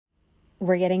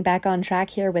We're getting back on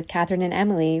track here with Catherine and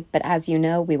Emily, but as you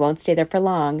know, we won't stay there for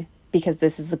long because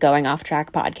this is the Going Off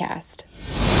Track podcast.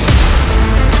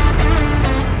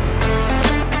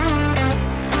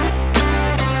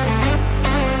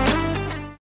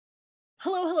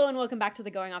 Hello, and welcome back to the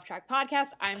Going Off Track podcast.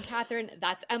 I'm Catherine,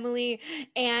 that's Emily,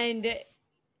 and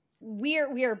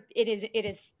it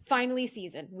is finally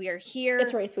season. We are here.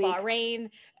 It's race week. Bahrain.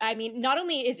 I mean, not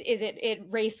only is it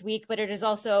race week, but it is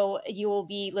also, you will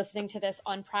be listening to this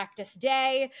on practice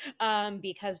day,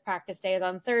 because practice day is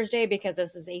on Thursday, because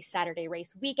this is a Saturday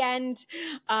race weekend,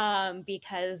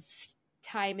 because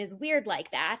time is weird like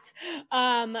that.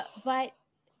 But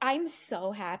I'm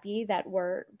so happy that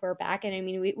we're back. And I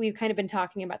mean, we've kind of been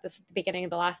talking about this at the beginning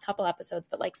of the last couple episodes,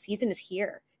 but like season is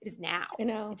here. It is now. I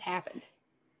know. It's happened.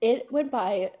 It went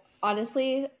by,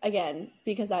 honestly, again,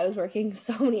 because I was working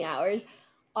so many hours.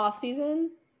 Off season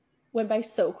went by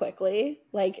so quickly.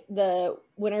 Like the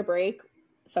winter break,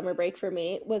 summer break for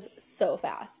me was so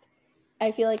fast.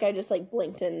 I feel like I just like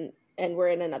blinked and we're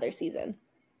in another season.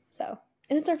 So,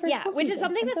 and it's our first which season. is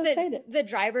something I'm that the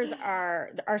drivers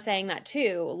are saying that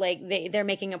too. Like they're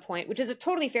making a point, which is a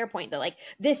totally fair point, that like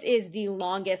this is the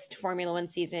longest Formula One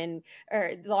season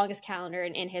or the longest calendar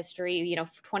in history.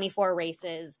 24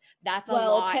 races. That's a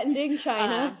lot. Pending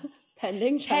China.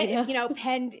 Pending China.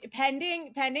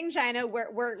 Pending China. We're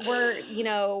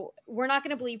not going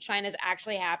to believe China's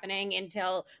actually happening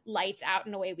until lights out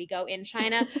and away we go in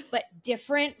China. But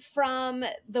different from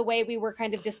the way we were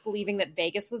kind of disbelieving that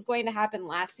Vegas was going to happen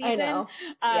last season. I know.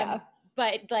 Yeah.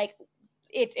 But like,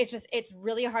 it's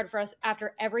really hard for us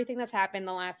after everything that's happened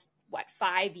the last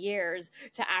 5 years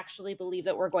to actually believe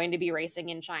that we're going to be racing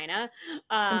in China.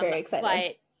 I'm very excited.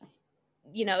 But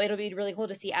it'll be really cool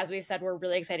to see. As we've said, we're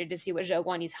really excited to see what Zhou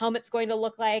Guanyu's helmet's going to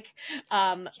look like.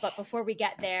 But before we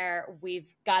get there, we've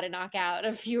got to knock out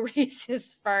a few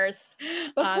races first.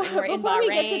 Before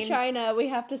we get to China, we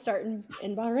have to start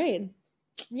in Bahrain.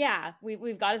 Yeah,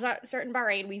 we've got to start in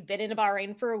Bahrain. We've been in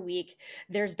Bahrain for a week.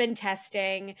 There's been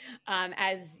testing,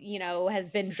 as has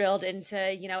been drilled into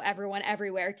everyone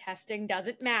everywhere. Testing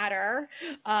doesn't matter,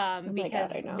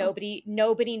 because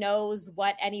nobody knows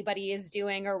what anybody is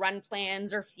doing, or run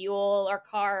plans, or fuel, or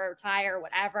car, or tire, or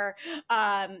whatever.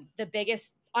 The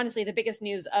biggest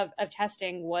news of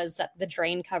testing was that the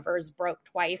drain covers broke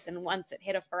twice, and once it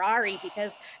hit a Ferrari,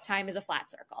 because time is a flat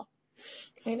circle.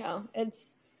 I know.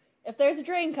 If there's a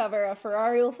drain cover, a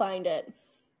Ferrari will find it.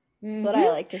 That's what I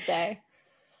like to say.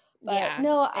 But yeah.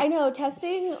 No, I know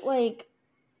testing, like,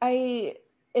 it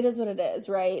is what it is,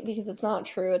 right? Because it's not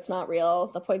true. It's not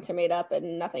real. The points are made up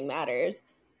and nothing matters.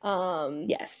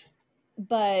 Yes.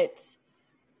 But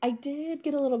I did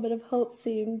get a little bit of hope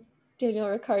seeing Daniel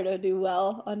Ricciardo do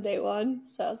well on day one.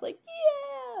 So I was like,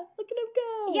 yeah, look at him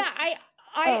go. Yeah,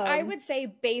 I would say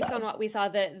based on what we saw,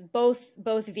 that both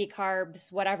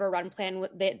V-carbs, whatever run plan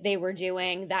they were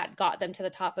doing that got them to the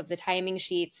top of the timing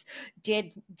sheets,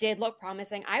 did look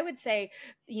promising. I would say,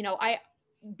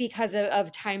 because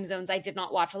of time zones, I did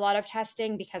not watch a lot of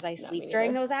testing because I sleep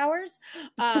during those hours.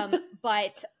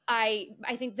 But I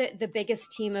think that the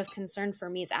biggest team of concern for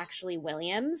me is actually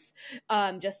Williams,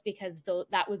 just because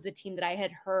that was the team that I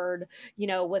had heard,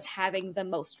 was having the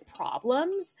most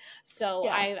problems. So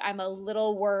yeah. I'm a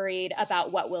little worried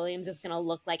about what Williams is going to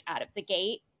look like out of the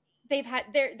gate. They've had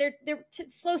their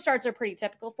slow starts are pretty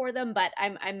typical for them, but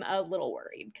I'm a little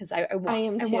worried because I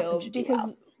am too, because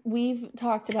well. We've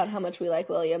talked about how much we like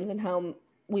Williams and how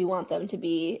we want them to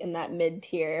be in that mid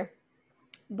tier.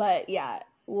 But yeah,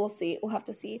 we'll see. We'll have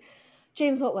to see.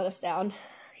 James won't let us down.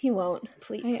 He won't.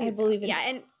 Please I believe in. Yeah,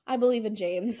 and I believe in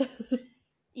James.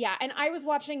 Yeah, and I was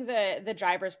watching the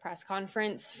drivers' press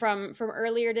conference from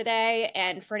earlier today,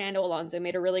 and Fernando Alonso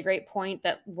made a really great point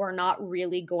that we're not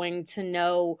really going to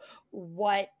know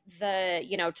what the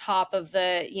top of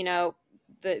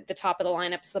the top of the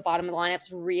lineups, the bottom of the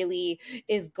lineups really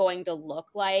is going to look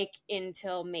like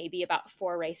until maybe about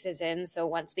 4 races in. So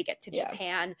once we get to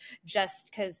Japan, just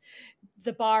because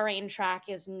the Bahrain track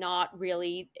is not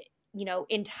really,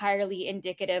 entirely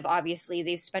indicative. Obviously,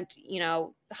 they've spent,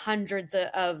 hundreds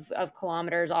of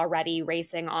kilometers already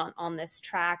racing on this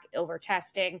track over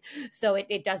testing. So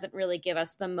it doesn't really give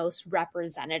us the most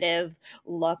representative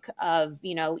look of,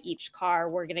 each car.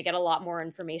 We're going to get a lot more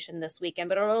information this weekend,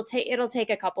 but it'll take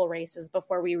a couple races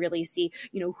before we really see,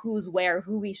 who's where,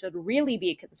 who we should really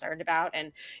be concerned about,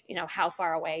 and, how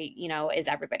far away, is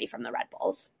everybody from the Red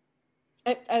Bulls.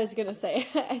 I was going to say,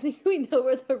 I think we know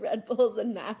where the Red Bulls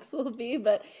and Max will be,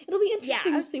 but it'll be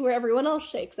interesting to see where everyone else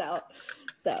shakes out.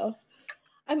 So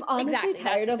I'm honestly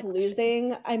tired of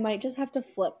losing. I might just have to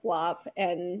flip-flop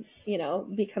and,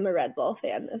 become a Red Bull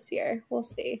fan this year. We'll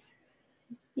see.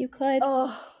 You could.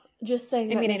 Oh, just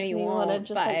saying I that mean, I know makes you me want to won't,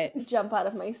 just like but jump out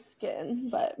of my skin,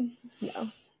 but no.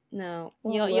 no,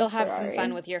 We'll you'll live have some fun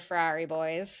Ferrari. with your Ferrari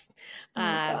boys. Oh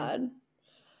Um, God.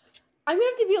 I'm gonna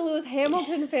have to be a Lewis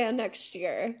Hamilton fan next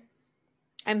year.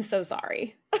 I'm so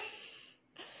sorry.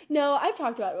 No, I've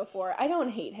talked about it before. I don't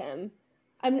hate him.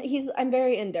 I'm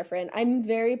very indifferent. I'm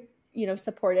very,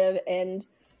 supportive and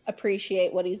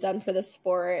appreciate what he's done for the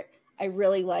sport. I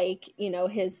really like,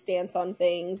 his stance on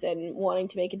things and wanting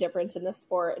to make a difference in the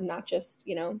sport and not just,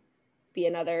 be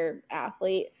another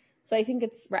athlete. So I think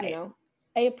it's, Right.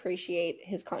 I appreciate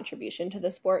his contribution to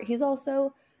the sport. He's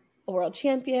also a world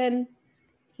champion.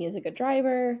 He is a good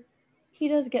driver. He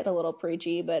does get a little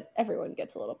preachy, but everyone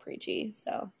gets a little preachy.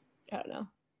 So I don't know.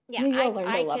 Yeah, Maybe I'll I learn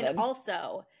to I love can him.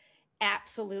 also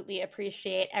absolutely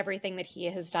appreciate everything that he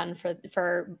has done for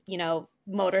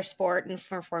motorsport and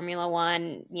for Formula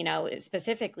One,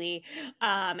 specifically,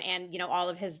 and all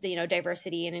of his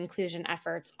diversity and inclusion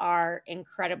efforts are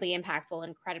incredibly impactful,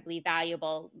 incredibly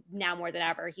valuable now more than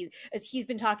ever. He's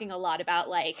been talking a lot about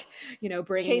bringing a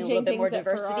little Changing bit more things at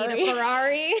diversity to Ferrari.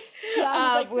 Ferrari, Yeah,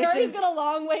 he's like, which Ferrari's is got a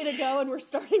long way to go, and we're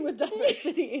starting with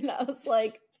diversity. And I was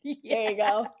like, there you yeah.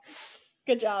 go.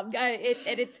 Good job.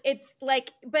 It's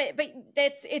like, but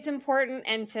it's important,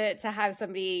 and to have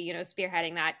somebody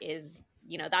spearheading that is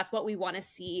that's what we want to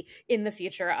see in the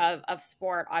future of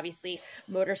sport. Obviously,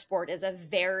 motorsport is a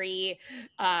very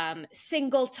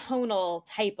single tonal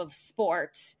type of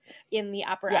sport in the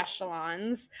upper Yeah.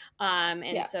 echelons, and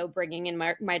Yeah. so bringing in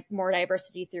more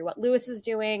diversity through what Lewis is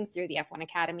doing through the F1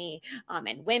 Academy,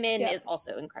 and women Yeah. is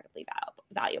also incredibly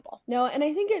valuable. No, and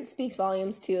I think it speaks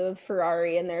volumes too of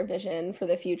Ferrari and their vision for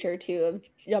the future too of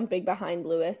jumping behind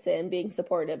Lewis and being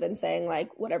supportive and saying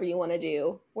like, whatever you want to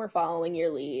do, we're following your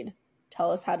lead. Tell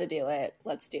us how to do it.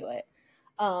 Let's do it.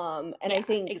 And I Yeah,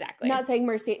 think exactly. not saying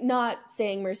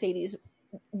Mercedes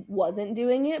wasn't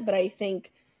doing it, but I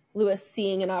think Lewis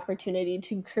seeing an opportunity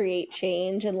to create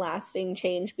change and lasting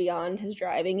change beyond his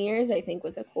driving years, I think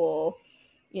was a cool,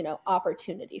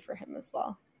 opportunity for him as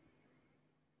well.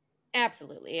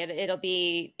 Absolutely. It'll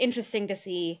be interesting to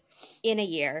see in a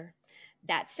year.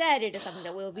 That said, it is something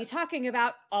that we'll be talking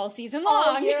about all season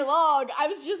All long. year long. I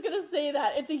was just going to say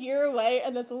that. It's a year away,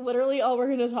 and that's literally all we're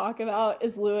going to talk about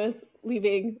is Lewis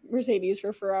leaving Mercedes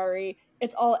for Ferrari.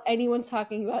 It's all anyone's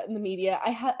talking about in the media.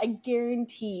 I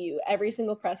guarantee you every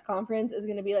single press conference is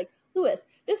going to be like, Lewis,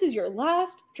 this is your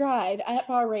last drive at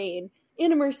Bahrain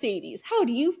in a Mercedes. How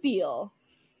do you feel?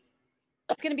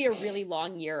 It's going to be a really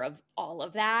long year of all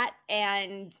of that.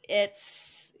 And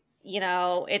it's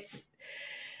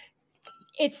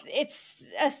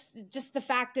just the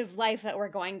fact of life that we're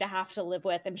going to have to live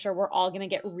with. I'm sure we're all going to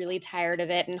get really tired of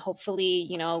it. And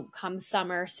hopefully, come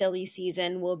summer, silly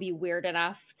season, we'll be weird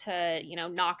enough to,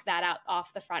 knock that out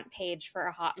off the front page for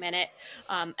a hot minute.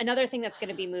 Another thing that's going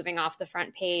to be moving off the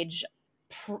front page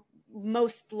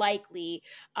most likely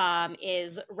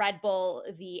is Red Bull,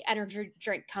 the energy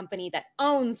drink company that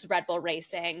owns Red Bull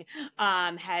Racing,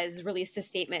 has released a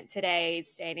statement today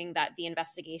stating that the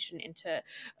investigation into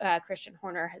Christian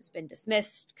Horner has been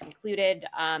dismissed, concluded.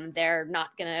 They're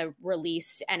not going to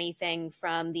release anything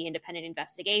from the independent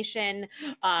investigation,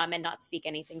 and not speak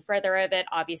anything further of it.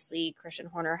 Obviously, Christian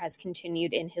Horner has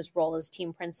continued in his role as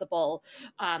team principal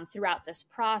throughout this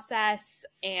process,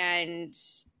 and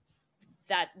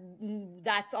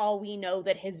that's all we know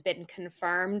that has been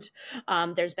confirmed.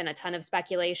 There's been a ton of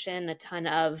speculation, a ton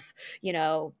of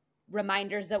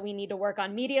reminders that we need to work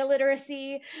on media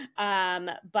literacy,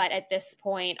 but at this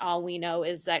point all we know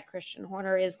is that Christian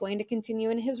Horner is going to continue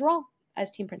in his role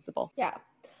as team principal. Yeah,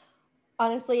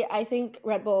 honestly, I think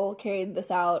Red Bull carried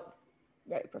this out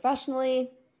very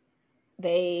professionally.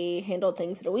 They handled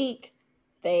things in a week.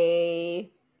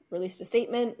 They released a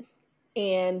statement,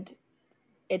 and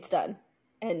it's done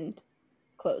and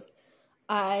closed.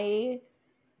 I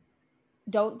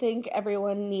don't think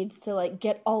everyone needs to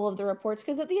get all of the reports,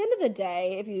 because at the end of the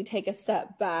day, if you take a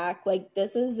step back,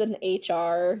 this is an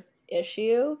HR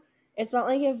issue. It's not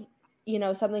like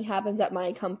if something happens at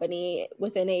my company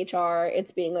within HR,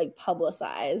 it's being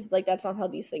publicized. That's not how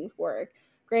these things work.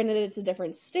 Granted, it's a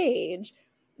different stage,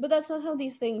 but that's not how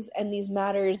these things and these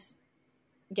matters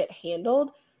get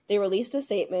handled. They released a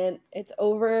statement. It's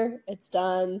over. It's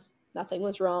done. Nothing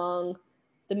was wrong.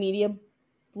 The media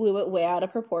blew it way out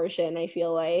of proportion, I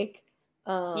feel like,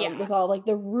 with all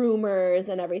the rumors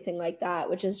and everything like that,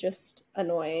 which is just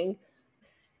annoying.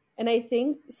 And I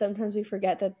think sometimes we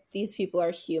forget that these people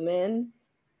are human,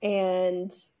 and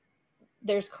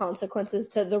there's consequences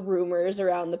to the rumors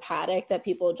around the paddock that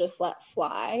people just let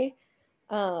fly.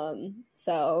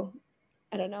 So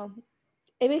I don't know.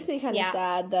 It makes me kind of Yeah.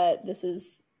 sad that this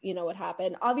is, what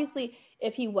happened. Obviously,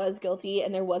 if he was guilty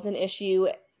and there was an issue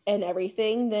and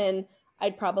everything, then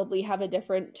I'd probably have a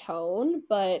different tone.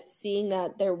 But seeing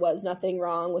that there was nothing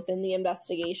wrong within the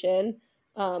investigation,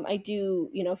 I do,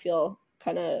 feel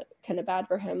kind of bad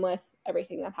for him with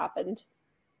everything that happened.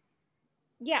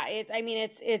 Yeah,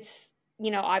 it's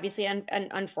obviously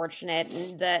unfortunate,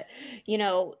 and that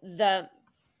the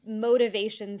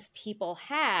motivations people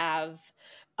have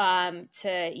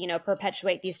to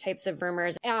perpetuate these types of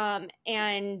rumors, and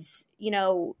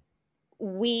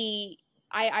we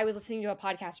I was listening to a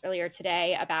podcast earlier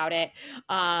today about it,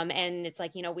 and it's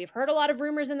like, we've heard a lot of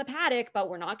rumors in the paddock, but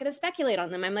we're not going to speculate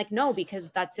on them. I'm like, no,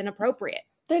 because that's inappropriate.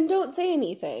 Then don't say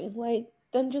anything.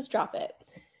 Then just drop it.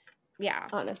 Yeah.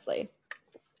 Honestly.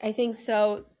 I think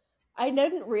so. I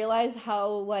didn't realize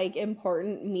how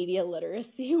important media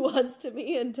literacy was to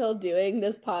me until doing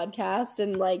this podcast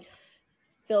and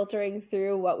filtering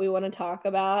through what we want to talk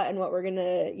about and what we're going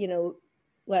to,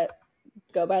 let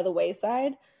go by the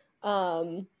wayside.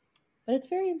 But it's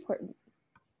very important.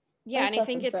 Yeah, and I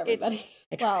think it's everybody.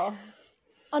 Well,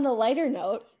 on a lighter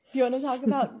note, do you want to talk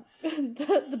about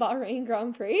the Bahrain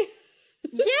Grand Prix?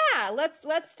 Yeah,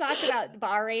 let's talk about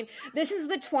Bahrain. This is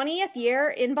the 20th year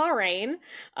in Bahrain,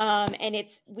 and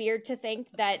it's weird to think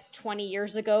that 20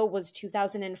 years ago was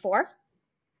 2004.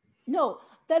 No,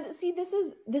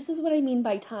 this is what I mean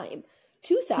by time.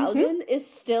 2000 is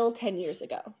still 10 years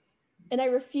ago, and I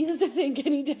refuse to think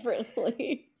any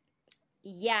differently.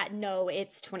 Yeah, no,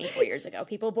 it's 24 years ago.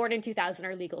 People born in 2000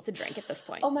 are legal to drink at this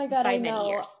point. Oh my god, by I many know.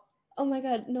 Years. Oh my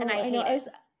god, no, and I know.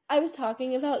 I was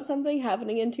talking about something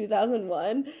happening in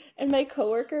 2001, and my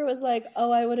coworker was like, "Oh,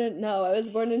 I wouldn't know. I was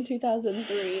born in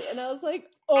 2003," and I was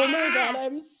like, "Oh my god,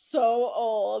 I'm so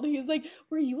old." He's like,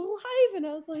 "Were you alive?" And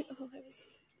I was like, "Oh,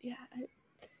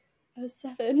 I was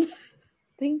 7."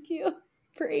 Thank you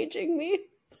for aging me.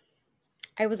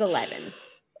 I was 11.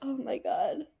 Oh my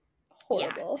god.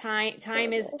 Horrible. Yeah,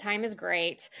 time is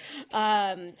great.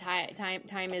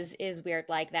 Time is weird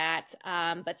like that.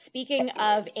 But speaking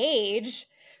of age,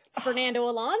 Fernando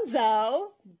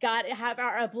Alonso got to have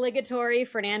our obligatory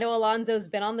Fernando Alonso's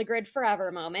been on the grid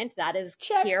forever moment. That is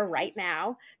Check. Here right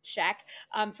now. Check.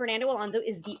 Fernando Alonso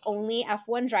is the only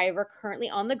F1 driver currently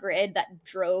on the grid that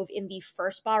drove in the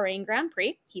first Bahrain Grand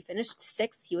Prix. He finished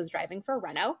 6th. He was driving for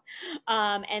Renault.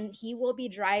 And he will be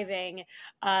driving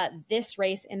this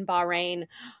race in Bahrain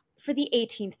for the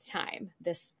 18th time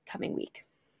this coming week.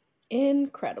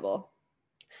 Incredible.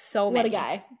 So many.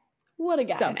 What a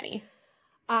guy. So many.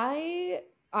 I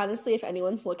honestly, if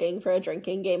anyone's looking for a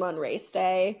drinking game on race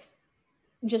day,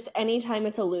 just anytime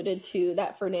it's alluded to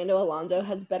that Fernando Alonso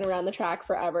has been around the track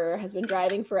forever, has been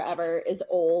driving forever, is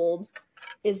old,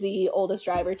 is the oldest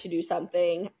driver to do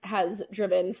something, has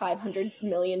driven 500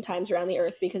 million times around the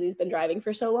earth because he's been driving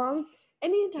for so long.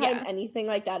 Anytime anything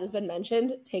like that has been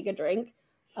mentioned, take a drink.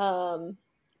 I'm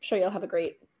sure you'll have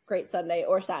a great Sunday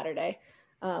or Saturday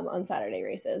on Saturday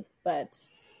races. But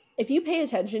if you pay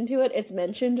attention to it, it's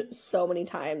mentioned so many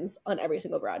times on every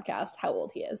single broadcast how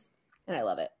old he is. And I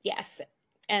love it. Yes.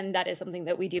 And that is something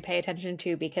that we do pay attention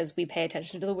to because we pay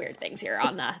attention to the weird things here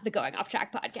on the Going Off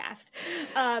Track podcast.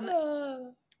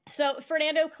 So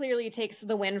Fernando clearly takes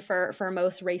the win for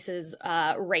most races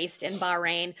raced in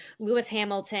Bahrain. Lewis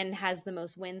Hamilton has the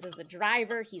most wins as a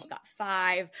driver. He's got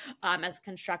 5. As a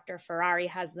constructor, Ferrari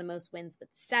has the most wins with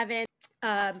 7.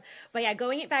 But yeah,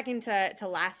 going it back into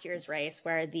last year's race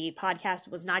where the podcast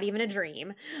was not even a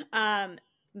dream.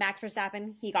 Max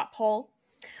Verstappen, he got pole.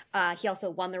 He also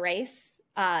won the race.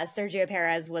 Sergio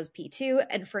Perez was P2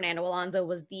 and Fernando Alonso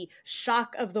was the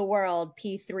shock of the world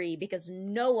P3 because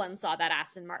no one saw that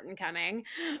Aston Martin coming.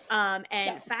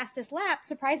 Fastest lap,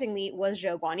 surprisingly, was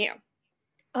Zhou Guanyu.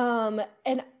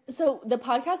 And so the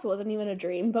podcast wasn't even a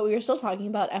dream, but we were still talking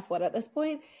about F1 at this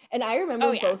point. And I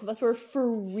remember both of us were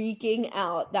freaking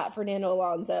out that Fernando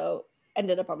Alonso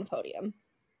ended up on the podium,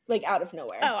 out of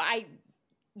nowhere.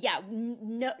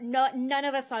 None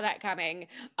of us saw that coming.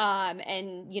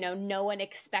 And no one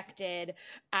expected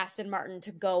Aston Martin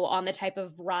to go on the type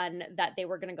of run that they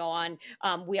were going to go on.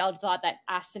 We all thought that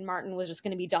Aston Martin was just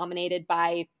going to be dominated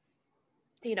by,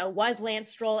 was Lance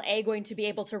Stroll A, going to be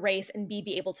able to race, and B,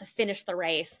 be able to finish the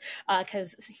race?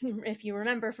 Because if you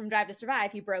remember from Drive to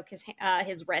Survive, he broke his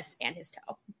wrist and his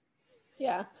toe.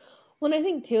 Yeah. Well, I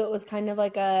think too, it was kind of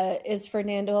is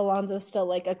Fernando Alonso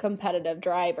still a competitive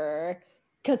driver?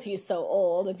 Because he's so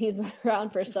old and he's been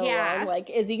around for so long.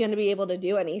 Is he going to be able to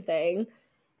do anything?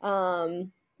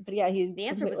 But yeah, the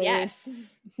answer was yes.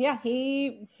 Yeah,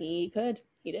 he could.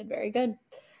 He did very good.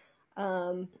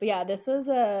 But yeah, this was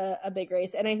a big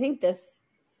race. And I think this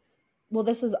well,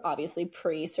 this was obviously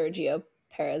pre-Sergio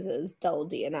Perez's double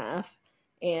DNF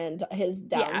and his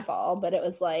downfall, but it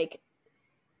was like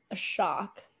a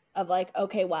shock of like,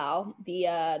 okay, wow,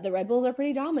 the Red Bulls are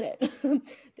pretty dominant.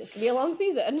 This could be a long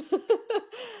season.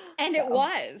 And it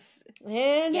was.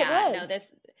 And it was.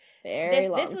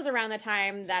 No, this was around the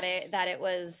time that it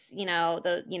was,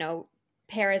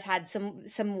 Perez had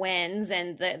some wins,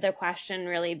 and the question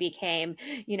really became,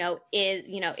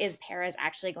 is Perez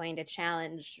actually going to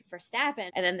challenge Verstappen?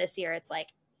 And then this year it's like,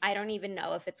 I don't even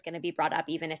know if it's going to be brought up,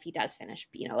 even if he does finish,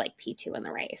 like P2 in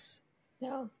the race.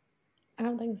 No, I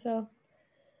don't think so.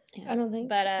 Yeah. I don't think.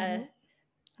 But I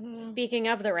don't know. Speaking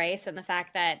of the race and the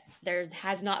fact that there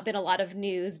has not been a lot of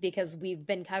news because we've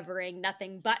been covering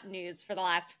nothing but news for the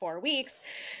last 4 weeks,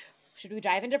 should we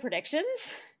dive into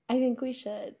predictions? I think we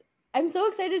should. I'm so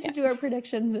excited to do our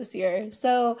predictions this year.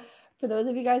 So for those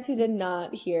of you guys who did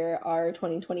not hear our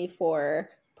 2024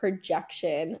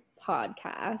 projection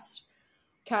podcast,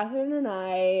 Catherine and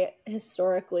I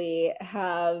historically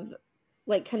have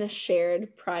like kind of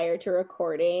shared prior to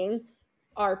recording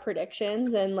our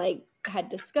predictions and like had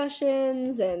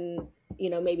discussions and,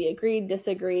 maybe agreed,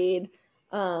 disagreed.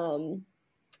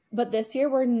 But this year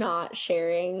we're not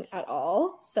sharing at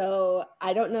all. So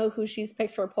I don't know who she's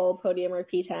picked for pole, podium, or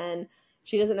P10.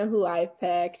 She doesn't know who I've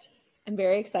picked. I'm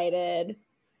very excited.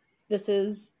 This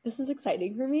is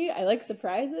exciting for me. I like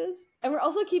surprises. And we're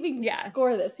also keeping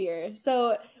score this year.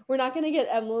 So we're not going to get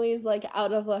Emily's like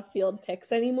out of left field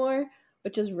picks anymore,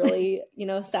 which is really,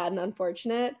 sad and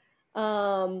unfortunate.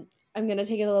 I'm going to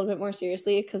take it a little bit more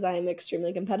seriously because I'm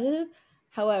extremely competitive.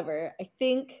 However, I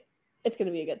think it's going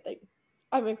to be a good thing.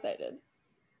 I'm excited.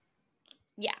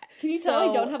 Yeah. Can you tell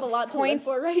I don't have a lot to live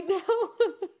for right now?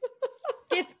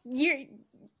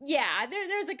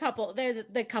 There's a couple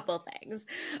things.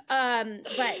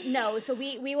 But no, so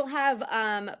we will have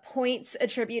points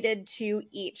attributed to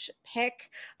each pick.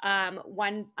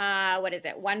 1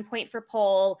 point for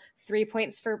pole, 3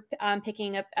 points for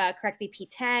picking up correctly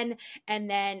P10, and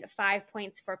then 5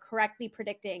 points for correctly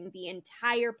predicting the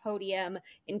entire podium,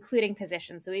 including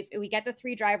position. So if we get the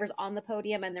 3 drivers on the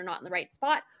podium and they're not in the right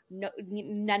spot,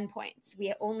 none points.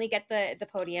 We only get the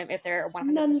podium if they're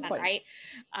 100% right,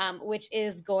 which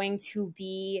is going to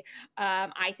be,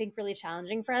 I think, really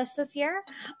challenging for us this year.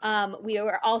 We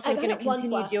are also going to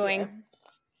continue doing.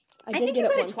 I think you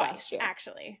got it once twice, last year.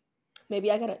 Actually.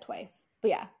 Maybe I got it twice, but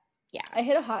yeah. I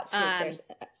hit a hot streak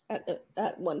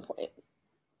at one point.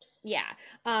 Yeah.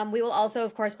 We will also,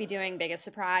 of course, be doing Biggest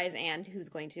Surprise and Who's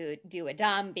Going to Do a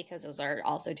Dumb, because those are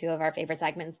also 2 of our favorite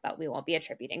segments, but we won't be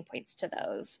attributing points to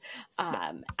those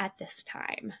at this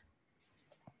time.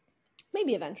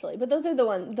 Maybe eventually, but those are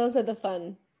the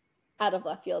fun out of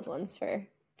left field ones for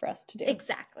us to do.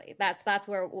 Exactly. That's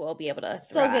where we'll be able to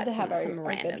still good to have some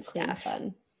random good, clean stuff.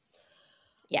 Fun.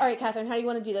 Yes. All right, Catherine, how do you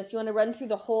want to do this? You want to run through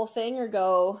the whole thing or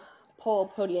go pole,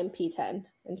 podium, P10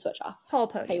 and switch off? Pole,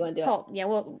 podium. How you want to do it? Yeah,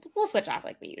 we'll switch off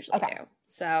like we usually do.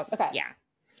 So, yeah.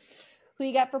 Who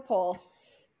you got for pole?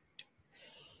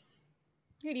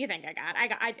 Who do you think I got?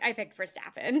 I picked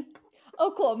Verstappen.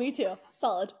 Oh, cool. Me too.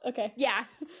 Solid. Okay. Yeah.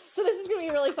 So this is going to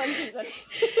be a really fun season.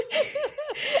 This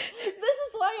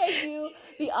is why I do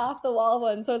the off-the-wall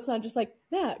one, so it's not just like,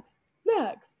 Max,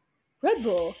 Red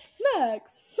Bull,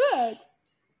 Max.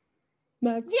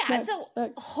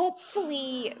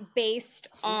 Hopefully based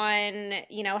on,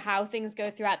 how things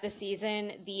go throughout the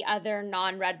season, the other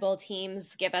non-Red Bull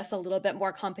teams give us a little bit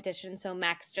more competition, so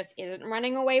Max just isn't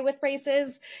running away with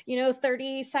races,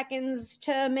 30 seconds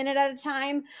to a minute at a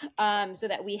time, so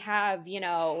that we have,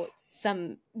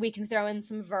 we can throw in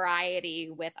some variety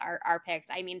with our picks.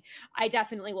 I mean, I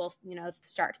definitely will,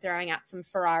 start throwing out some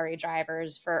Ferrari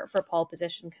drivers for pole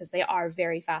position, because they are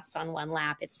very fast on one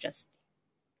lap. It's just,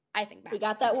 I think we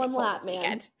got that one lap,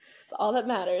 man. It's all that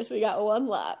matters. We got one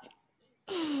lap.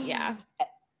 Yeah.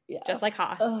 Just like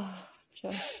Haas. Oh,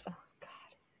 God.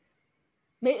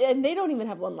 And they don't even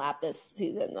have one lap this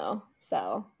season, though.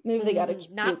 So maybe they got to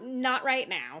not right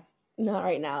now. Not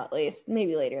right now, at least.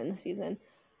 Maybe later in the season.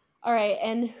 All right,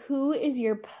 and who is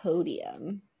your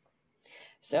podium?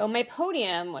 So my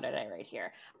podium, what did I write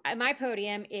here? My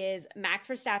podium is Max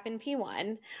Verstappen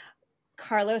P1,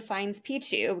 Carlos Sainz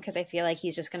P2, because I feel like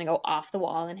he's just going to go off the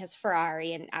wall in his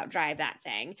Ferrari and outdrive that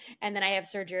thing. And then I have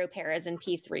Sergio Perez in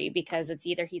P3, because it's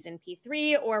either he's in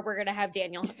P3 or we're going to have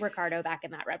Daniel Ricciardo back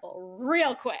in that Red Bull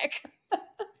real quick.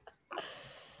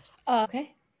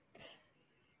 Okay.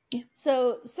 Yeah.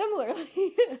 So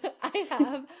similarly, I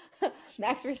have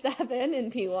Max Verstappen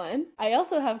in P1. I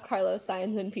also have Carlos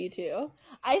Sainz in P2.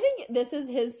 I think this is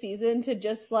his season to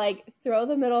just like throw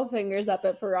the middle fingers up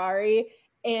at Ferrari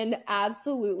and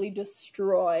absolutely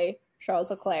destroy Charles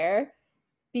Leclerc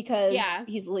because Yeah.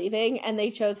 he's leaving, and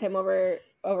they chose him over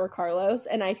Carlos,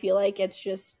 and I feel like it's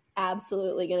just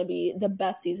absolutely going to be the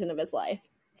best season of his life.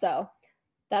 So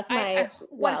that's my I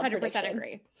wild 100% prediction.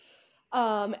 agree.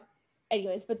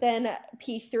 Anyways, but then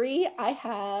P3, I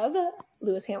have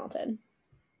Lewis Hamilton.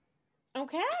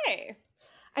 Okay.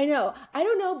 I know. I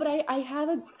don't know, but I have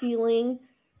a feeling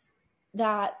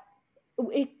that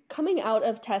coming out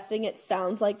of testing, it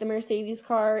sounds like the Mercedes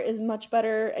car is much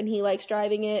better, and he likes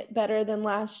driving it better than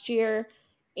last year.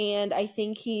 And I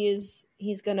think he's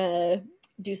gonna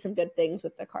do some good things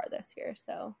with the car this year.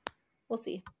 So we'll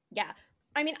see. Yeah.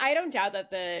 I mean, I don't doubt that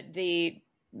the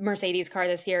Mercedes car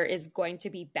this year is going to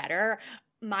be better.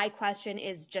 My question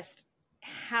is just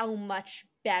how much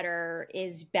better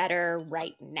is better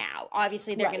right now?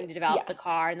 Obviously, they're going to develop the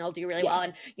car and they'll do really well.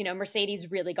 And, you know,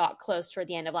 Mercedes really got close toward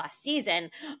the end of last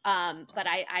season. But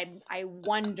I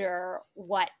wonder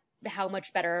how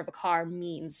much better of a car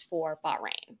means for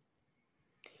Bahrain.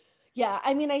 Yeah,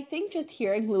 I mean, I think just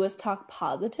hearing Lewis talk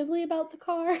positively about the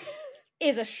car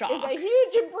is a shock. Is a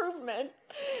huge improvement.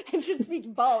 It should speak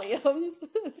volumes.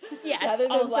 Yes, rather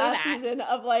than last season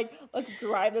of like, let's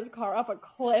drive this car off a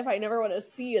cliff. I never want to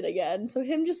see it again. So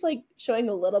him just like showing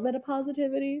a little bit of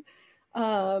positivity,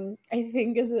 I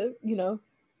think is a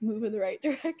move in the right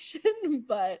direction.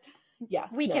 But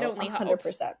yes, we can only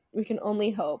 100%. Hope. We can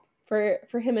only hope for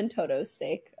him and Toto's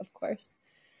sake, of course.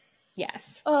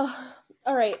 Yes.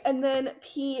 All right, and then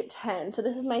P10. So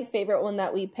this is my favorite one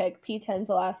that we pick. P10 is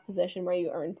the last position where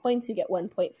you earn points. You get 1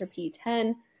 point for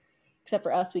P10. Except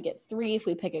for us, we get 3 if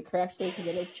we pick it correctly because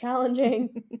it is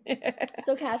challenging.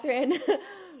 So, Catherine,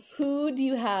 who do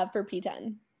you have for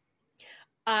P10?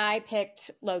 I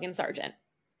picked Logan Sargent.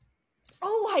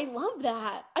 Oh, I love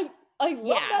that. I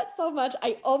love that so much.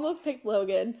 I almost picked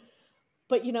Logan.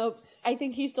 But, I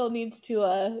think he still needs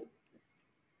to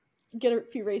get a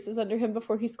few races under him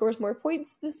before he scores more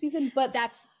points this season. But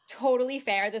that's totally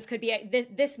fair. This could be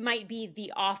this might be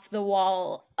the off the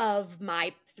wall of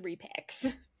my 3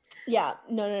 picks. Yeah,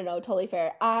 no, totally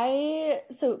fair.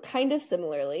 So kind of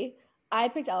similarly, I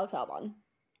picked Alex Albon.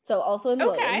 So also in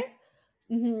Williams.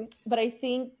 Mm-hmm. But I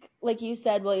think, like you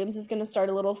said, Williams is going to start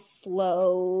a little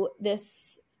slow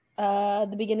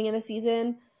the beginning of the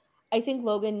season. I think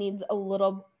Logan needs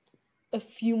a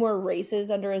few more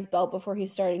races under his belt before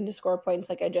he's starting to score points,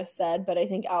 like I just said. But I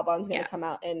think Albon's going to come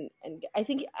out and I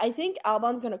think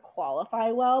Albon's going to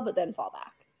qualify well, but then fall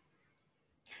back.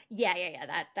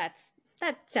 Yeah.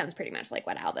 That sounds pretty much like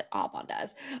what Albon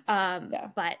does.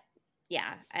 But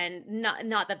yeah, and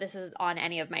not that this is on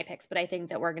any of my picks, but I think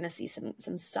that we're going to see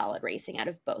some solid racing out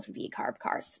of both V-carb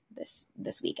cars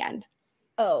this weekend.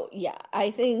 Oh yeah,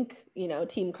 I think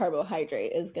Team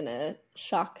Carbohydrate is going to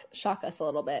shock us a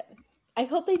little bit. I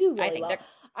hope they do really well.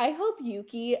 I hope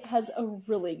Yuki has a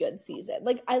really good season.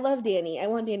 Like, I love Danny. I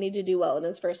want Danny to do well in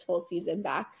his first full season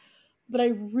back, but I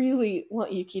really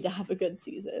want Yuki to have a good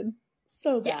season.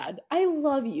 So bad. Yeah. I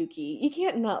love Yuki. You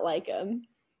can't not like him.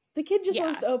 The kid just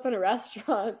wants to open a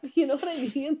restaurant. You know what I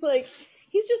mean? Like,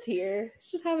 he's just here. He's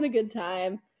just having a good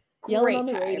time. Yelling on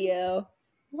the radio.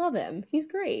 Love him. He's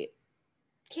great.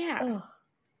 Yeah. Oh,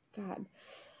 God.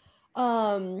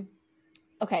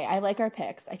 Okay, I like our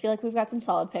picks. I feel like we've got some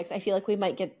solid picks. I feel like we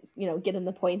might get in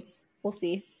the points. We'll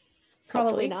see.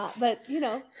 Probably not, but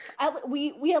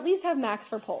we at least have Max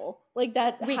for pole. Like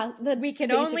that's we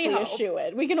can only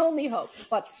hope. We can only hope.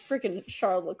 But freaking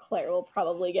Charles Leclerc will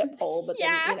probably get pole, but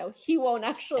then he won't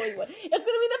actually win. It's gonna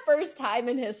be the first time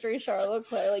in history Charles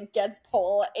Leclerc gets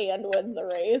pole and wins a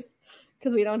race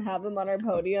because we don't have him on our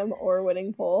podium or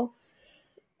winning pole.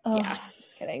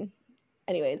 Just kidding.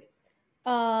 Anyways,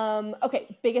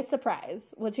 okay, biggest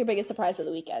surprise. What's your biggest surprise of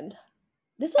the weekend?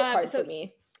 This was hard for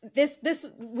me.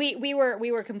 We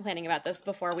were complaining about this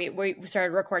before we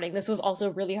started recording. This was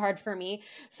also really hard for me.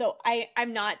 So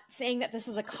I'm not saying that this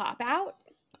is a cop-out,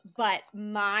 but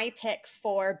my pick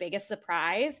for biggest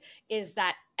surprise is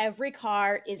that every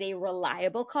car is a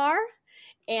reliable car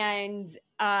and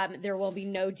there will be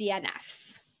no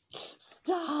DNFs.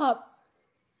 Stop.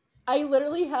 I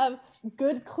literally have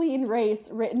good, clean race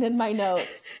written in my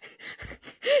notes.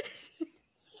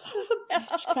 Son of a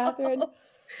bitch, Catherine.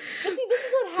 But see, this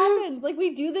is what happens. Like,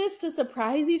 we do this to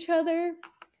surprise each other.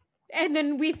 And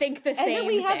then we think the same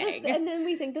thing. And then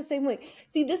we think the same way.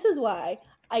 See, this is why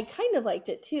I kind of liked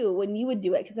it, too, when you would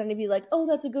do it. Because then I'd be like, oh,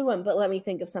 that's a good one. But let me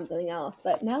think of something else.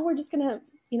 But now we're just going to,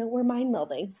 we're mind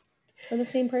melding. We're the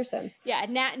same person. Yeah,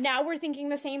 now we're thinking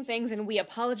the same things. And we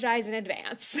apologize in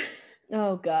advance.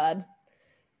 Oh, God.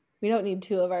 We don't need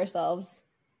 2 of ourselves.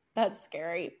 That's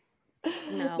scary.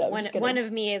 No, No, I'm just one kidding.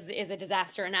 of me is a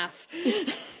disaster enough.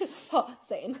 Oh,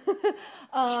 same.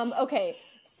 Okay,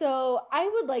 so I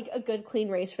would like a good clean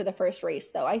race for the first race,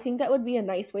 though. I think that would be a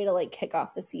nice way to like kick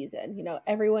off the season. You know,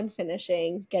 everyone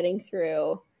finishing, getting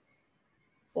through.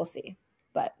 We'll see,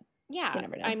 but you Yeah,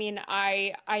 never know. I mean,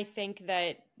 I think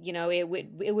that, you know, it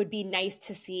would be nice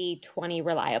to see 20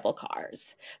 reliable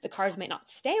cars. The cars may not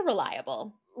stay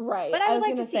reliable, Right. but I I would was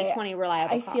like gonna to see say, 20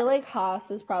 reliable I feel like cars.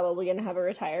 Haas is probably gonna have a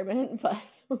retirement, but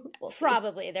we'll see.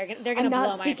 Probably they're I'm gonna not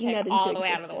blow my speaking pick that into all the way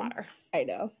out of the existence. water. I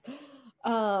know.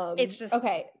 It's just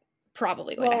Okay.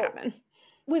 probably going to Well, happen.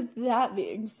 with that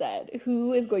being said,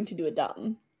 who is going to do a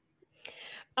dumb?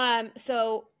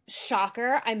 So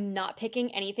shocker, I'm not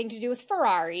picking anything to do with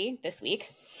Ferrari this week.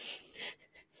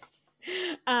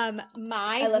 I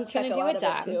Who's left gonna Checo do out a of it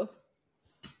dumb? too.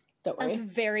 Don't That's worry.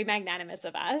 very magnanimous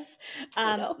of us.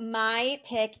 I know. My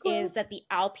pick Gross. is that the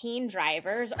Alpine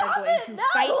drivers Stop are going it! to No!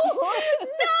 fight.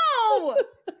 No!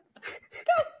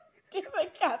 God damn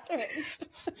it, Catherine.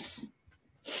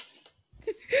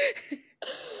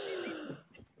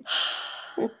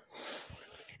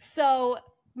 So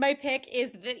my pick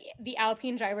is that the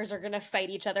Alpine drivers are going to fight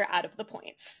each other out of the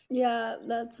points. Yeah,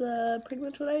 that's pretty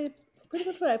much what I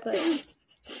put.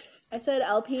 I said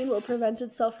Alpine will prevent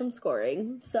itself from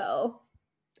scoring. So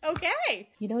Okay.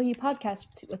 you know, you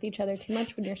podcast with each other too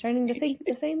much when you're starting to think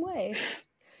the same way.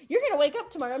 You're gonna wake up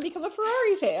tomorrow and become a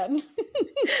Ferrari fan.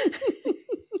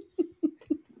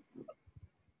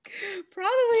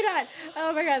 Probably not.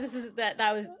 Oh my god,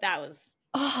 that was.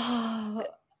 Oh,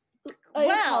 I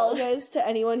Well. apologize to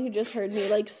anyone who just heard me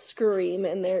like scream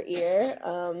in their ear.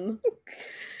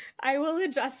 I will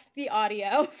adjust the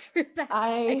audio for that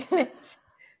segment.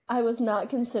 I was not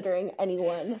considering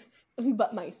anyone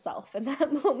but myself in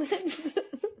that moment.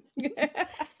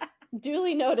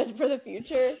 Duly noted for the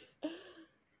future.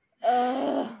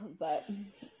 But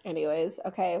anyways,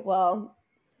 okay, well,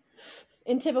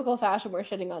 in typical fashion, we're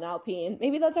shitting on Alpine.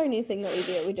 Maybe that's our new thing that we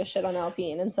do. We just shit on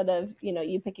Alpine instead of, you know,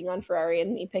 you picking on Ferrari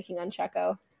and me picking on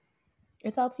Checo.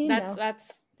 It's Alpine now. That's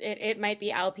it. It might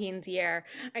be Alpine's year.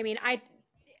 I mean,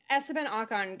 Esteban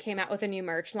Ocon came out with a new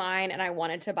merch line, and I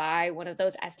wanted to buy one of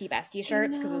those Esty Bestie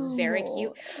shirts because it was very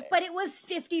cute. But it was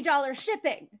 $50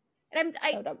 shipping, and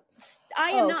I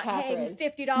am not Catherine.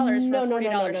 paying $50 for a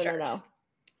 $40 shirt.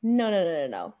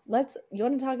 No. You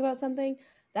want to talk about something?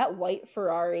 That white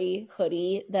Ferrari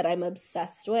hoodie that I'm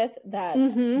obsessed with that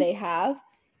they have,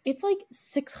 it's like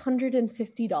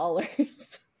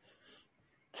 $650.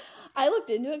 I looked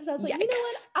into it because I was like, Yikes. You know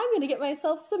what? I'm going to get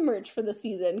myself some merch for the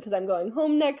season because I'm going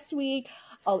home next week.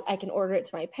 I can order it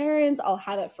to my parents. I'll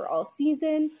have it for all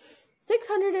season.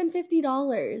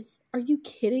 $650. Are you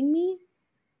kidding me?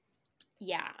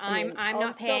 Yeah, I'm I'll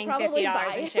not paying probably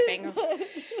 $50 in shipping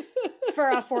for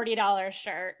a $40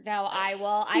 shirt. No, I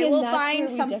will find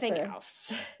something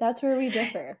else. That's where we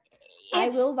differ. I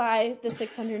will buy the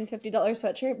 $650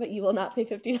 sweatshirt, but you will not pay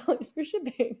 $50 for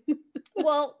shipping.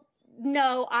 Well,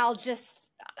 no,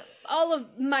 all of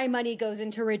my money goes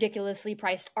into ridiculously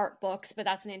priced art books, but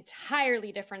that's an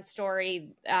entirely different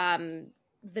story.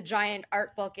 The giant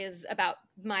art book is about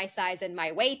my size and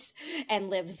my weight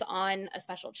and lives on a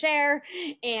special chair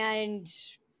and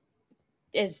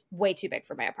is way too big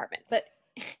for my apartment. But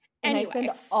and anyway. I spend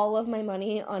all of my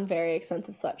money on very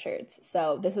expensive sweatshirts.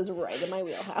 So this is right in my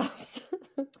wheelhouse.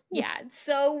 Yeah,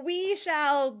 so we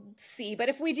shall see. But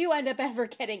if we do end up ever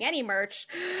getting any merch,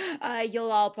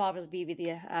 you'll all probably be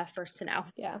the first to know.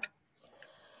 Yeah.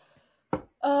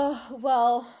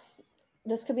 Well,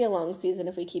 this could be a long season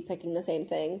if we keep picking the same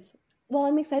things. Well,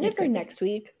 I'm excited for next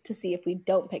week to see if we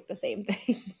don't pick the same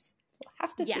things. We'll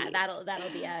have to see. Yeah, that'll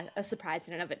be a surprise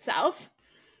in and of itself.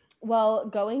 Well,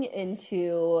 going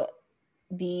into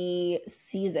the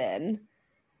season,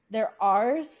 there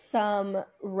are some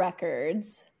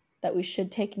records that we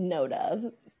should take note of.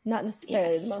 Not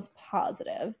necessarily the most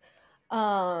positive.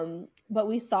 But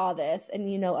we saw this,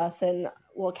 and you know us, and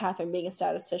well, Catherine being a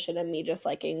statistician and me just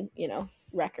liking, you know,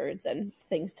 records and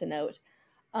things to note.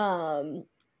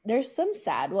 There's some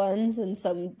sad ones and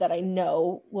some that I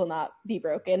know will not be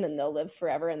broken and they'll live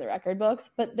forever in the record books,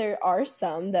 but there are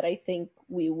some that I think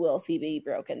we will see be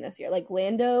broken this year. Like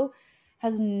Lando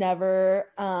has never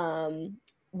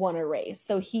won a race,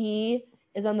 so he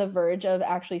is on the verge of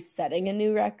actually setting a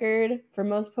new record for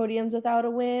most podiums without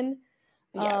a win.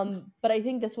 But I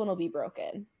think this one will be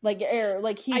broken. Like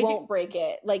he won't break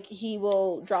it. Like he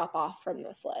will drop off from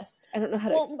this list. I don't know how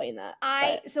to explain that.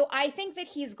 So I think that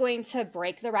he's going to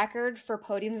break the record for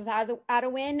podiums without a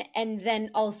win, and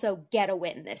then also get a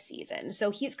win this season.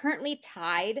 So he's currently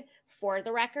tied for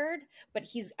the record, but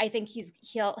I think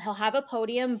he'll have a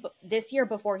podium this year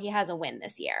before he has a win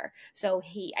this year. So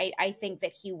I think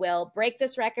that he will break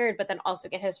this record, but then also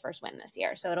get his first win this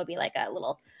year. So it'll be like a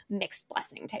little mixed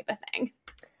blessing type of thing.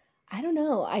 I don't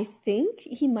know. I think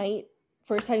he might,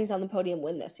 first time he's on the podium,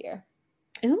 win this year.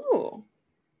 Ooh.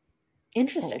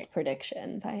 Interesting. Bold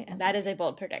prediction by Emma. That is a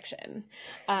bold prediction.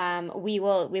 We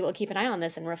will keep an eye on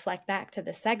this and reflect back to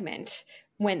this segment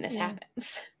when this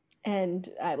happens. And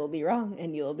I will be wrong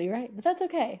and you will be right. But that's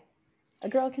okay. A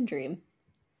girl can dream.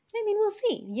 I mean, we'll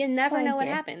see. You never know what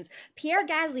happens. Pierre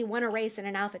Gasly won a race in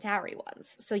an AlphaTauri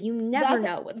once, so you never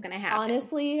know what's going to happen.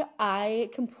 Honestly, I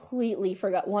completely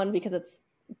forgot. One, because it's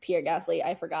Pierre Gasly,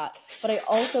 I forgot. But I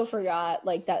also forgot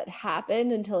like that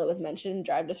happened until it was mentioned in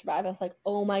Drive to Survive. I was like,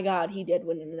 oh my God, he did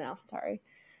win in an AlphaTauri.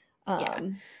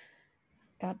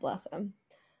 God bless him.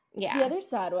 Yeah. The other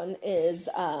sad one is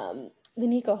the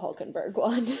Nico Hülkenberg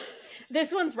one.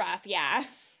 This one's rough, yeah.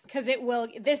 Because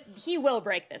he will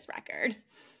break this record.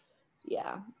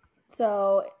 Yeah.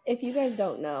 So if you guys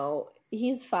don't know,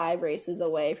 he's 5 races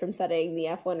away from setting the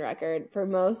F1 record for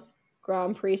most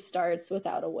Grand Prix starts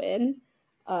without a win.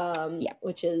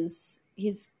 Which is,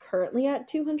 he's currently at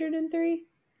 203.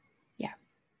 Yeah.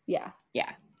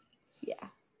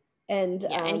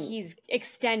 And he's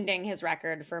extending his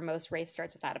record for most race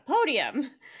starts without a podium,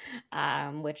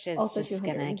 which is also just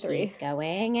going to keep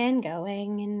going and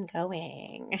going and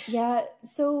going. Yeah,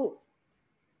 so,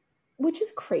 which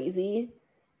is crazy,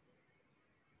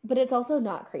 but it's also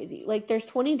not crazy. Like, there's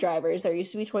 20 drivers. There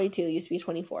used to be 22, used to be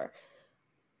 24.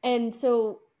 And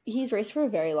so he's raced for a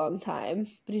very long time,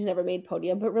 but he's never made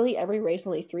podium. But really, every race,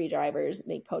 only 3 drivers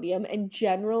make podium. And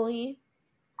generally,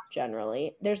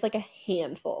 there's like a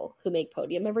handful who make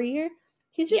podium every year.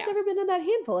 He's just never been in that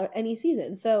handful any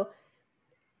season. So,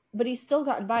 but he's still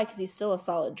gotten by because he's still a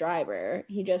solid driver.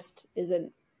 He just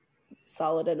isn't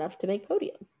solid enough to make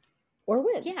podium or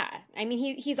win. Yeah. I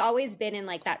mean, he's always been in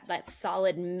like that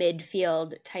solid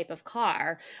midfield type of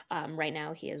car. Right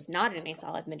now, he is not in a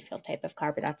solid midfield type of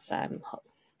car, but that's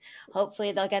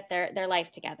hopefully they'll get their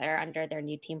life together under their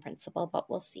new team principal, but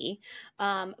we'll see.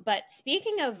 But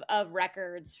speaking of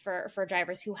records for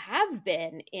drivers who have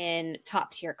been in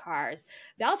top tier cars,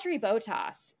 Valtteri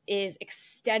Bottas is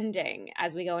extending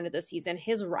as we go into the season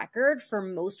his record for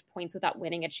most points without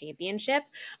winning a championship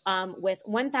with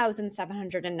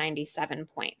 1,797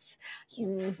 points.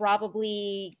 He's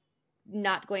probably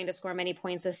not going to score many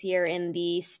points this year in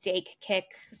the Stake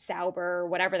Kick Sauber,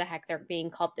 whatever the heck they're being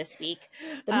called this week.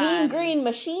 The mean green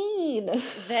machine.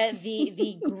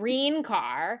 the green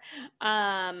car.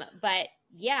 But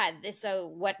yeah, so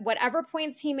whatever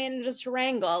points he manages to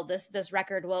wrangle, this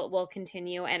record will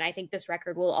continue, and I think this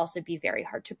record will also be very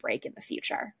hard to break in the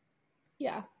future.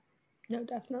 Yeah, no,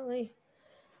 definitely.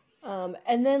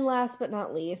 And then last but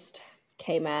not least,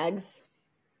 K-Mags.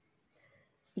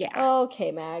 Yeah. Oh,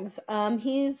 K-Mags.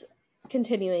 He's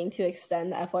continuing to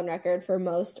extend the F1 record for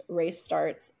most race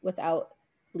starts without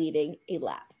leading a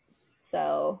lap.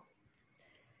 So,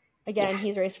 again,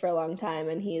 he's raced for a long time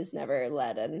and he's never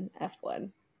led an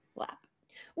F1 lap.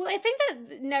 Well, I think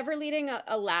that never leading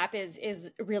a lap is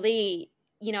really,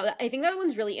 I think that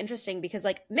one's really interesting because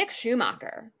like Mick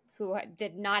Schumacher, who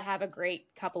did not have a great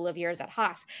couple of years at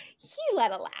Haas, he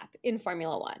led a lap in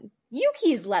Formula One.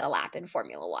 Yuki's led a lap in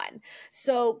Formula One.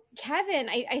 So Kevin,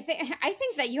 I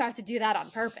think that you have to do that on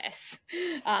purpose.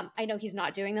 I know he's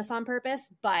not doing this on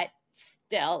purpose, but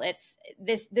still,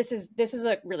 this is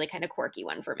a really kind of quirky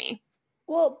one for me.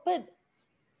 Well,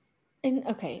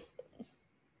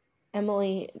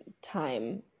 Emily,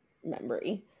 time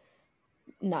memory,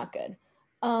 not good.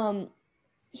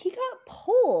 He got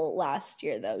pole last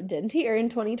year, though, didn't he? Or in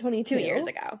 2022? 2 years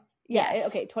ago. Yeah, yes.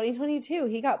 Okay, 2022,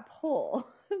 he got pole.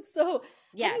 So,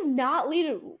 how do you not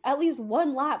lead at least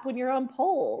one lap when you're on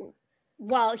pole?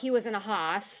 Well, he was in a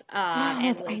Haas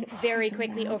and was very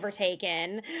quickly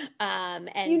overtaken. And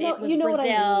it was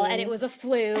Brazil, and it was a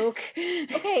fluke.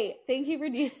 Okay, thank you for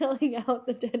detailing out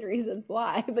the 10 reasons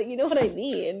why, but you know what I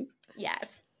mean.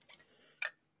 Yes.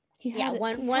 He had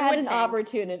an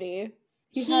opportunity.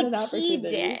 He had an opportunity. He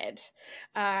did.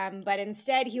 But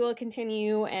instead, he will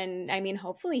continue. And I mean,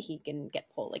 hopefully he can get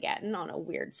pole again on a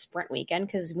weird sprint weekend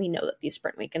because we know that these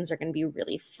sprint weekends are going to be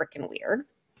really freaking weird.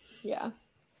 Yeah.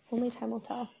 Only time will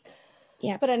tell.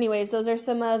 Yeah. But anyways, those are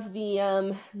some of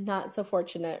the not so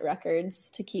fortunate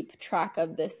records to keep track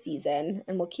of this season.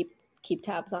 And we'll keep keep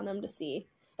tabs on them to see,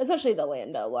 especially the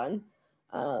Lando one.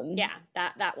 Yeah,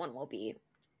 that one will be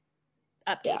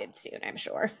updated soon, I'm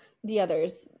sure. The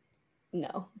others,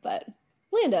 no, but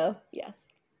Lando, yes,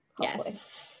 hopefully.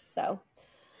 Yes. So,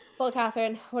 well,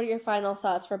 Catherine, what are your final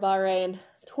thoughts for Bahrain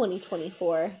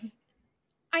 2024?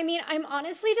 I mean, I'm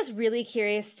honestly just really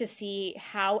curious to see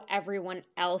how everyone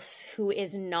else who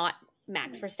is not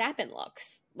Max Verstappen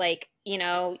looks. Like,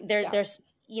 there's,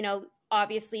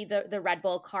 obviously the Red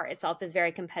Bull car itself is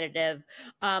very competitive,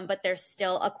 but there's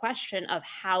still a question of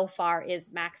how far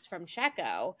is Max from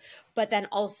Checo, but then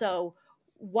also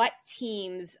what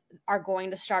teams are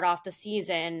going to start off the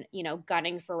season,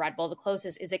 gunning for Red Bull the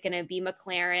closest. Is it going to be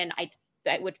McLaren?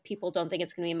 Which people don't think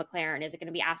it's going to be McLaren. Is it going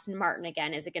to be Aston Martin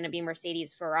again? Is it going to be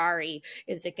Mercedes, Ferrari?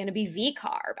 Is it going to be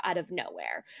VCarb out of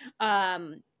nowhere?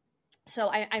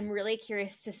 So I'm really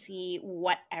curious to see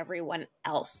what everyone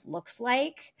else looks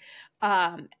like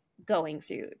going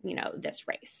through, this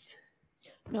race.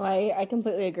 No, I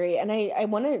completely agree. And I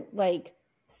want to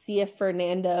see if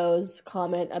Fernando's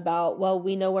comment about, well,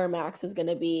 we know where Max is going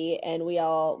to be, and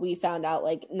we found out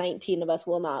 19 of us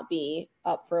will not be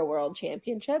up for a world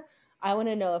championship. I want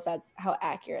to know if that's how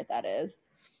accurate that is,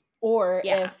 or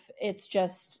if it's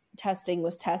just testing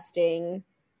was testing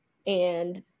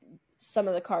and some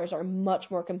of the cars are much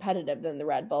more competitive than the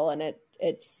Red Bull, and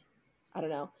it's I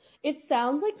don't know. It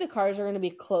sounds like the cars are going to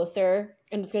be closer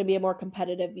and it's going to be a more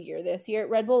competitive year this year.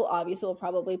 Red Bull obviously will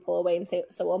probably pull away and say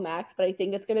so will Max, but I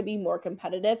think it's going to be more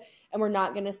competitive and we're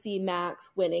not going to see Max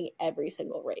winning every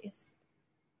single race.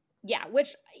 Yeah,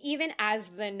 which even as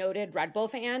the noted Red Bull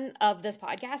fan of this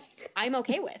podcast, I'm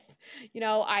okay with.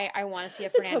 I want to see a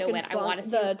Fernando win. I want to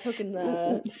see the token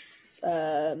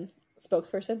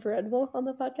spokesperson for Red Bull on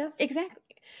the podcast. Exactly.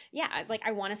 Yeah,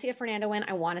 I want to see a Fernando win.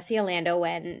 I want to see a Lando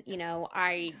win.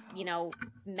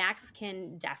 Max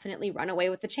can definitely run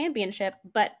away with the championship,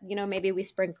 but maybe we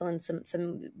sprinkle in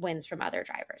some wins from other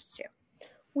drivers too.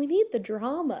 We need the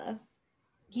drama.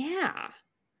 Yeah.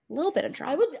 A little bit of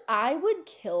drama. I would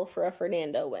kill for a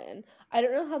Fernando win. I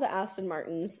don't know how the Aston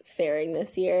Martin's faring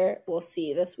this year. We'll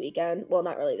see this weekend. Well,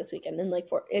 not really this weekend,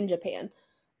 in Japan.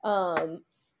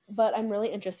 But I'm really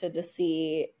interested to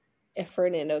see if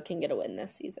Fernando can get a win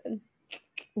this season.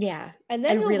 Yeah. And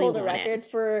then he'll hold a record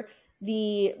for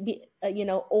the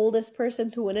oldest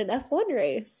person to win an F1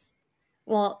 race.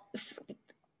 Well,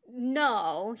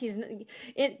 no, he's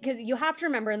because you have to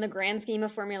remember in the grand scheme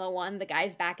of Formula One, the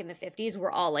guys back in the 50s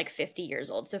were all 50 years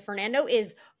old. So Fernando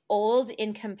is old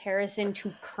in comparison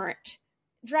to current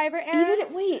driver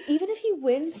eras. Even if he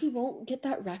wins, he won't get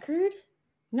that record?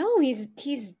 No, he's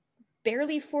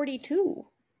barely 42.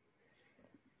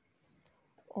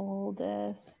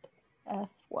 Oldest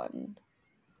F1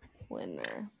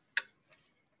 winner.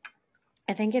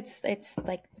 I think it's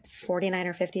 49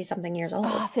 or 50 something years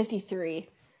old. 53.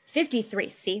 53,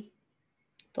 see?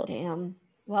 Damn.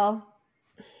 Well,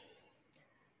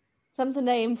 something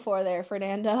to aim for there,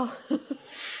 Fernando.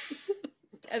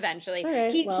 Eventually.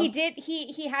 Right,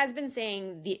 he has been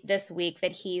saying this week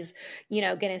that he's,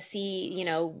 gonna see,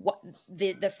 what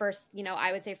the first,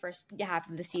 I would say first half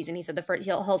of the season. He said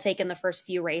he'll take in the first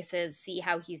few races, see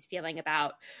how he's feeling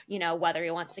about, whether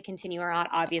he wants to continue or not.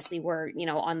 Obviously we're,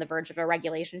 on the verge of a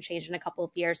regulation change in a couple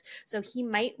of years. So he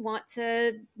might want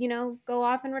to, go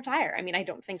off and retire. I mean, I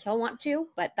don't think he'll want to,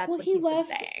 but that's what he's been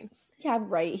saying. Yeah,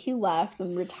 right. He left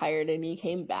and retired and he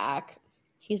came back.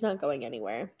 He's not going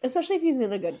anywhere, especially if he's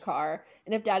in a good car.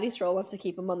 And if Daddy Stroll wants to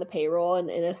keep him on the payroll and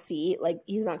in a seat,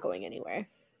 he's not going anywhere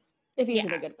if he's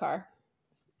in a good car.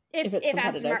 If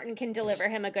Aston Martin can deliver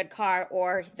him a good car,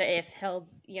 or if he'll,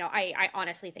 I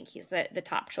honestly think he's the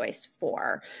top choice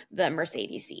for the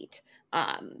Mercedes seat.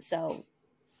 So.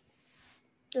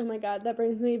 Oh my God, that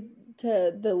brings me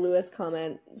to the Lewis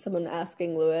comment. Someone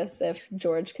asking Lewis if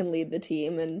George can lead the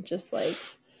team and just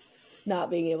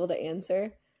not being able to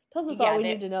answer. Tells us all we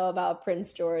need to know about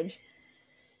Prince George.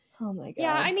 Oh my God.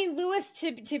 Yeah, I mean, Lewis,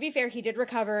 to be fair, he did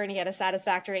recover and he had a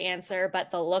satisfactory answer,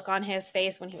 but the look on his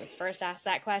face when he was first asked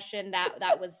that question,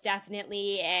 that was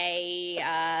definitely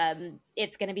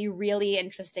it's going to be really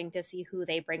interesting to see who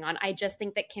they bring on. I just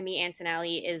think that Kimi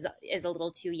Antonelli is a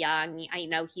little too young. I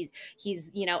know he's a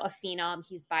phenom.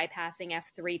 He's bypassing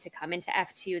F3 to come into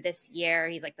F2 this year.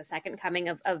 He's like the second coming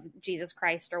of Jesus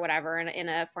Christ or whatever in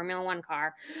a Formula One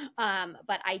car.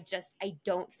 But I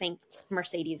don't think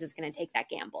Mercedes is going to take that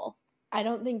gamble. I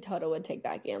don't think Toto would take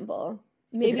that gamble.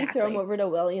 Maybe throw him over to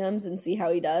Williams and see how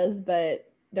he does,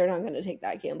 but they're not going to take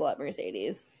that gamble at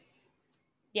Mercedes.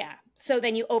 Yeah. So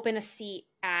then you open a seat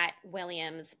at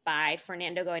Williams by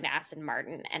Fernando going to Aston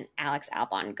Martin and Alex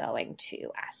Albon going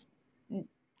to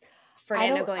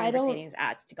Fernando going to Mercedes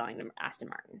going to Aston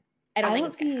Martin. I don't think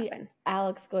it's going to happen.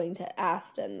 Alex going to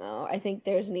Aston though. I think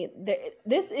this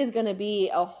is going to be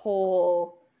a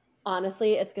whole.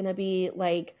 Honestly, it's going to be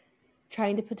like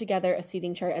trying to put together a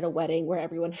seating chart at a wedding where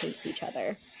everyone hates each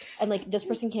other, and like this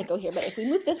person can't go here, but if we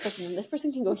move this person, then this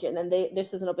person can go here, and then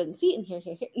this is an open seat, and here.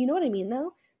 You know what I mean?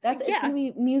 Though it's going to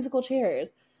be musical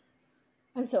chairs.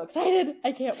 I'm so excited!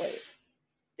 I can't wait.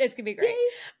 It's going to be great.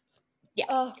 Yay.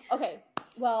 Yeah. Okay.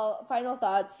 Well, final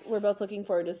thoughts. We're both looking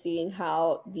forward to seeing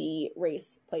how the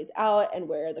race plays out and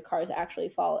where the cars actually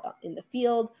fall in the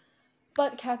field.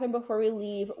 But, Catherine, before we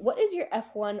leave, what is your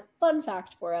F1 fun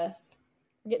fact for us?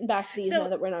 We're getting back to these now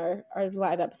that we're in our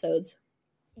live episodes.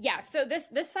 Yeah, so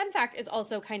this fun fact is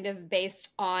also kind of based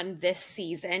on this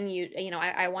season.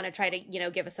 I want to try to,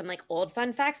 give us some like old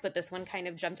fun facts, but this one kind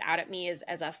of jumped out at me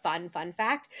as a fun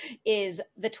fact is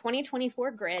the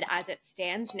 2024 grid as it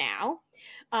stands now.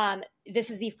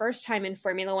 This is the first time in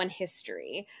Formula One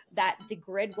history that the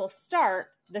grid will start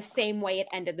the same way it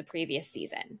ended the previous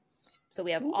season. So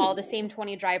we have all the same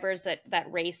 20 drivers that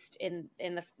raced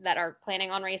that are planning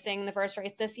on racing the first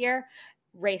race this year,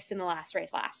 raced in the last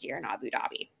race last year in Abu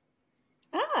Dhabi.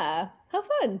 Ah, how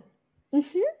fun.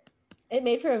 Mm-hmm. It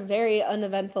made for a very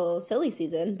uneventful, silly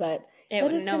season, but it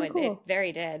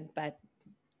very did. But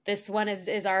this one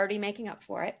is already making up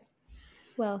for it.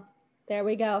 Well, there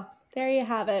we go. There you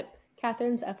have it.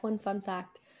 Catherine's F1 fun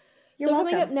fact. You're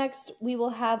welcome. Coming up next, we will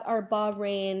have our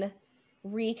Bahrain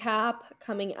recap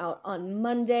coming out on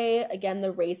Monday. Again,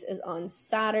 the race is on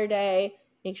Saturday.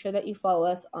 Make sure that you follow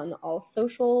us on all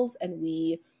socials, and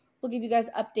we will give you guys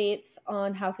updates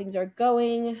on how things are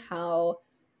going, how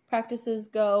practices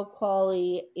go,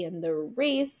 quali, and the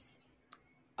race.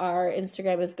 Our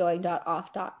Instagram is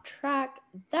going.off.track.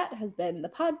 That has been the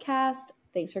podcast.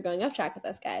 Thanks for going off track with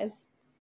us, guys.